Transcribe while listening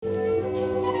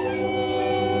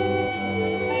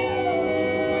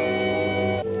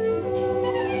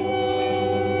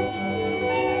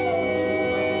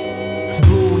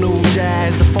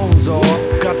as the phone's off.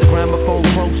 Got the gramophone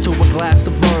close to a glass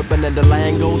of bourbon, and the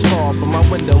line goes far from my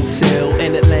windowsill,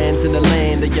 and it lands in the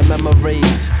land of your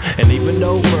memories. And even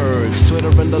though birds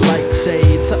twitter in the light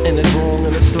shade, something is wrong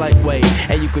in a slight way,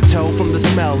 and you could tell from the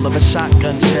smell of a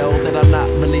shotgun shell that I'm not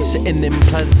really sitting in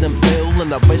Pleasantville.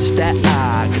 And I wish that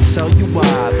I could tell you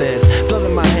why there's blood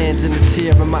in my hands and a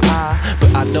tear in my eye,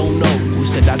 but I don't know.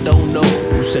 Said I don't know.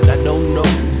 Said I don't know.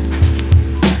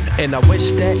 And I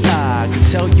wish that I could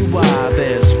tell you why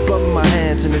there's blood in my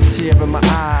hands and a tear in my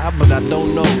eye, but I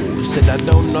don't know. Said I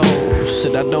don't know.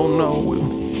 Said I don't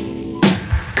know.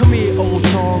 Come here, old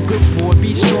Tom, good boy,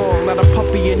 be strong. Not a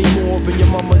puppy anymore, and your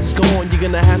mama's gone. You're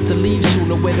gonna have to leave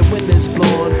sooner where the wind is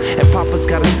blowing, and Papa's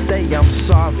gotta stay, I'm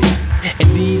sorry. And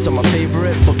these are my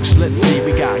favorite books, let's see.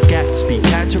 We got Gatsby,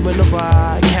 Catcher in the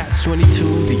Rye, Catch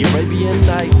 22, The Arabian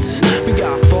Nights. We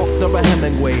got Faulkner and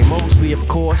Hemingway, Mosley of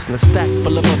course, and a stack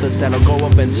full of others that'll go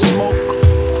up and smoke.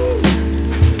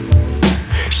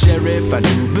 Sheriff, I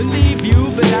do believe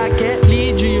you, but I can't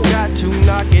lead you. You got to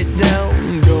knock it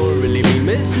down. Don't really mean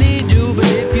mislead you, but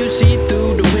if you see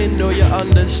through the window, you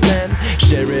understand.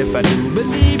 Sheriff, I do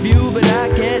believe you, but I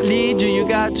can't lead you. You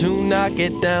got to knock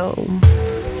it down.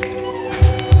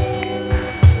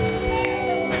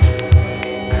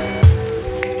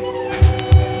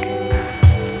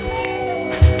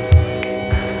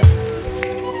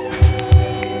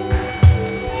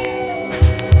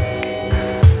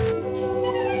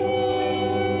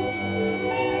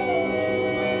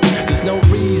 There's no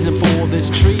reason for this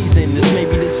treason. This may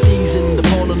be the season to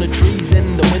fall on the trees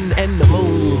and the wind and the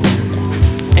moon.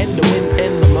 And the wind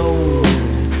and the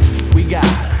moon. We got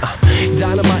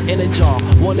dynamite in a jar,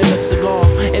 one in a cigar.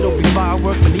 It'll be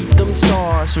firework beneath them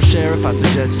stars. So Sheriff, I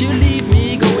suggest you leave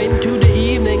me, go into the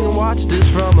evening and watch this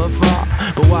from afar.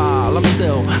 But while I'm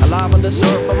still alive on this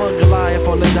earth, I'm a Goliath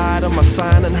on the diet of my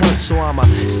sign and hurt. So I'ma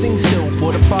sing still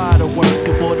for the fire to work,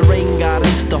 and for the rain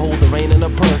goddess to hold the rain in a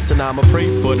purse. And I'ma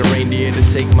pray for the reindeer to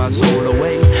take my soul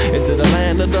away into the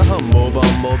land of the humble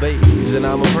bumblebees. And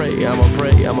I'ma pray, I'ma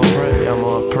pray, I'ma pray,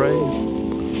 I'ma pray.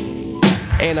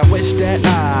 And I wish that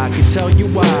I could tell you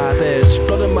why there's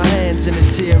blood in my hands and a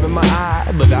tear in my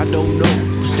eye, but I don't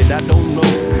know. Said I don't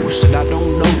know. Said I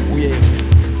don't know, yeah.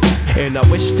 And I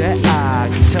wish that I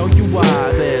could tell you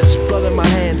why there's blood in my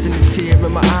hands and a tear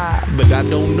in my eye, but I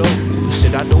don't know.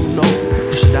 Said I don't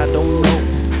know. Said I don't know.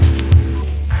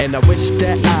 And I wish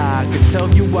that I could tell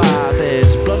you why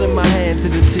there's blood in my hands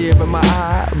and a tear in my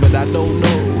eye, but I don't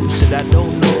know. Said I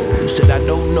don't know. Said I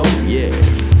don't know, yeah.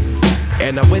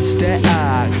 And I wish that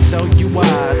I could tell you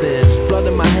why there's blood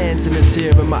in my hands and a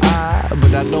tear in my eye,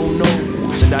 but I don't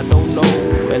know. Said I don't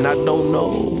know, and I don't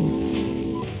know.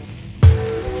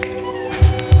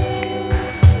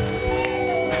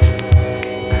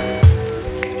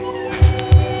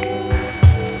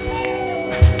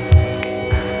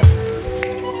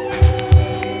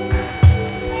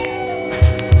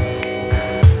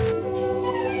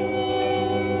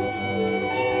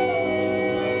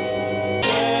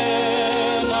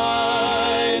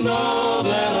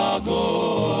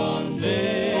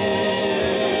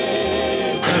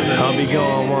 I'll be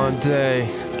gone one day,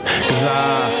 'cause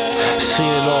I seen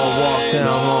it all walk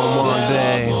down home one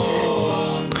day,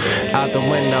 out the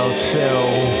windowsill.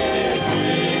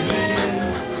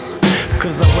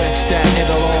 'Cause I wish that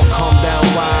it'll all come down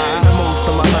wide. Most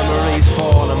of my memories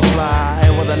fall and fly,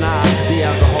 and whether or not the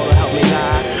alcohol will help me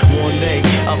lie, one day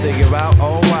I'll figure out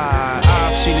why.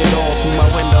 I've seen it all through my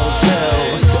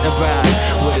windowsill, sitting back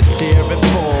with a tear it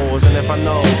falls. And if I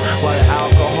know why the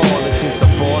alcohol, it seems to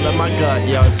fall in my gut,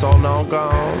 yeah, it's all long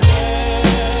gone.